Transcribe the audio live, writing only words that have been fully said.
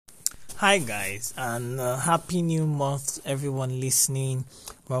Hi guys, and happy new month everyone listening.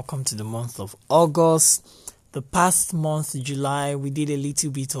 Welcome to the month of August. The past month, July, we did a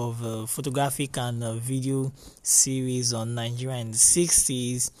little bit of photographic and video series on Nigeria in the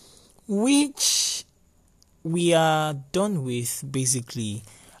 60s, which we are done with basically.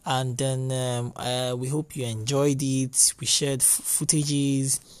 And then we hope you enjoyed it. We shared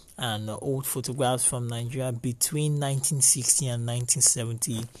footages and old photographs from Nigeria between 1960 and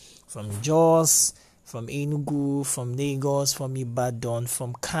 1970, from Jos, from Enugu, from Lagos, from Ibadan,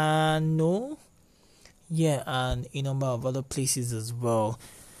 from Kano, and a number of other places as well.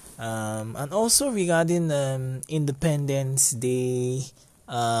 And also regarding Independence Day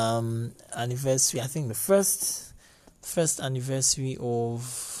anniversary, I think the first anniversary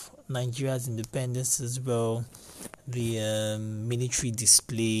of Nigeria's independence as well, the military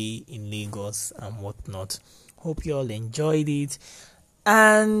display in Lagos and whatnot. Hope you all enjoyed it.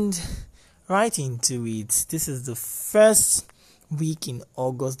 And right into it. This is the first week in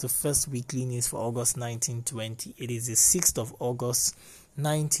August, the first weekly news for August 1920. It is the 6th of August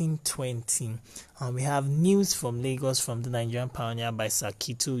 1920. And we have news from Lagos from the Nigerian Pioneer by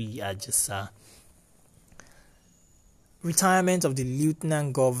Sakitu Yajasa. Retirement of the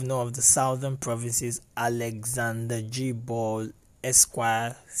Lieutenant Governor of the Southern Provinces, Alexander G. Ball,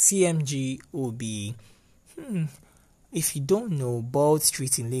 Esquire, CMG, OB. If you don't know, Ball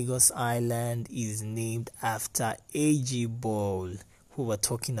Street in Lagos Island is named after A.G. Ball, who we're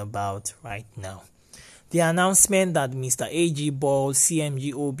talking about right now. The announcement that Mr. A.G. Ball,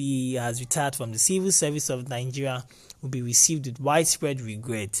 CMG, OB, has retired from the Civil Service of Nigeria will be received with widespread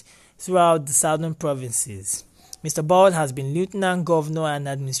regret throughout the Southern Provinces. Mr. Ball has been Lieutenant Governor and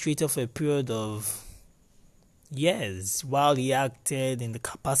Administrator for a period of years, while he acted in the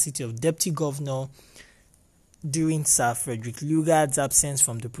capacity of Deputy Governor during Sir Frederick Lugard's absence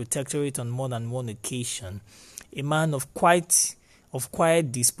from the Protectorate on more than one occasion. A man of quiet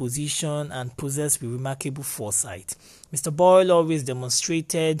disposition and possessed with remarkable foresight, Mr. Ball always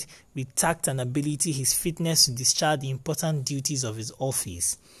demonstrated with tact and ability his fitness to discharge the important duties of his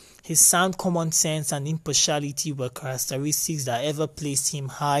office. His sound common sense and impartiality were characteristics that ever placed him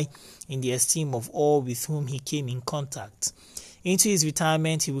high in the esteem of all with whom he came in contact. Into his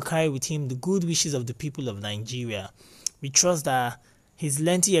retirement, he will carry with him the good wishes of the people of Nigeria. We trust that his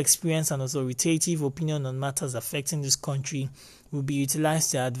lengthy experience and authoritative opinion on matters affecting this country will be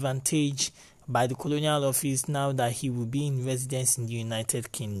utilized to advantage by the colonial office now that he will be in residence in the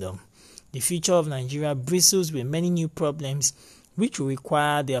United Kingdom. The future of Nigeria bristles with many new problems which will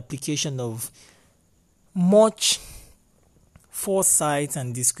require the application of much foresight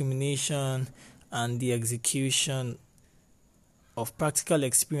and discrimination and the execution of practical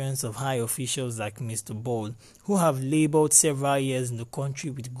experience of high officials like Mr. Ball, who have labored several years in the country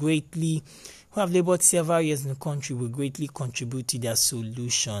with greatly contribute to their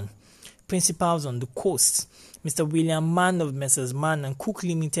solution. Principals on the coast: Mr. William Mann of Messrs. Mann and Cook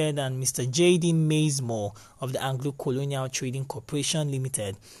Limited and Mr. J.D. Mazemore of the Anglo-Colonial Trading Corporation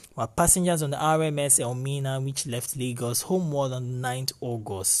Limited were passengers on the RMS Elmina, which left Lagos homeward on 9th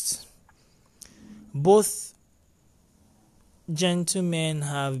August. Both gentlemen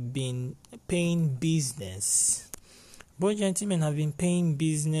have been paying business.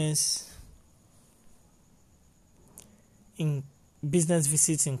 In business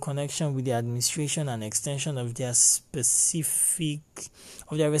visits in connection with the administration and extension of their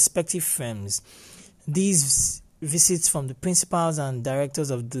respective firms. These visits from the principals and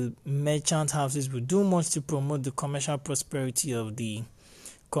directors of the merchant houses will do much to promote the commercial prosperity of the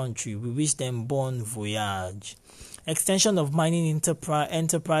country. We wish them bon voyage. Extension of mining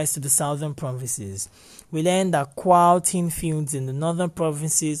enterprise to the southern provinces. We learned that Kwal tin fields in the northern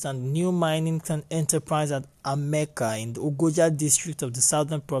provinces and new mining enterprise at Ameka in the Ogoja district of the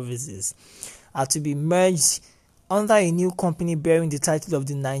southern provinces are to be merged under a new company bearing the title of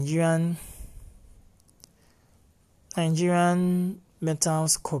the Nigerian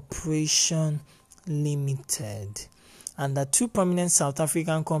Metals Corporation Limited, and that two prominent South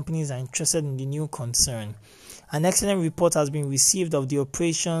African companies are interested in the new concern. An excellent report has been received of the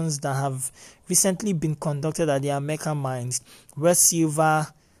operations that have recently been conducted at the Ameka mines, where silver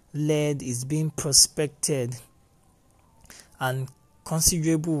lead is being prospected and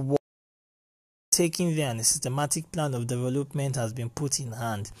considerable work taken there, and a systematic plan of development has been put in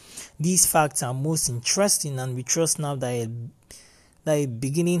hand. These facts are most interesting, and we trust now that a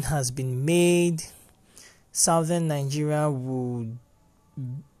beginning has been made. Southern Nigeria would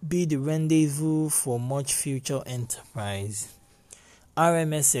be the rendezvous for much future enterprise.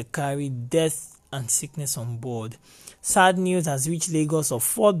 RMS carried death and sickness on board. Sad news has reached Lagos of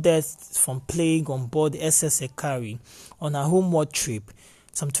 4 deaths from plague on board SS Ekari on a homeward trip.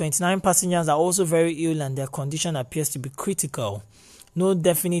 Some 29 passengers are also very ill and their condition appears to be critical. No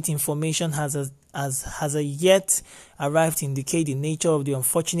definite information has yet arrived to indicate the nature of the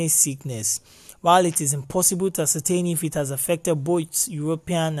unfortunate sickness, while it is impossible to ascertain if it has affected both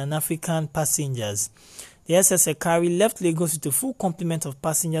European and African passengers. The SS Ekari left Lagos with a full complement of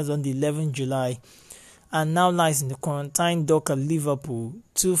passengers on the 11th July and now lies in the quarantine dock at Liverpool.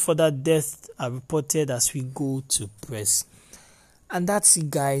 2 further deaths are reported as we go to press. And that's it,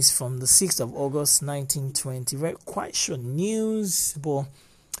 guys, from the 6th of August 1920. Quite short news, but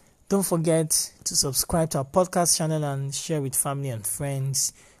don't forget to subscribe to our podcast channel and share with family and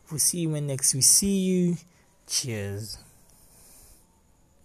friends. We'll see you when next we see you. Cheers.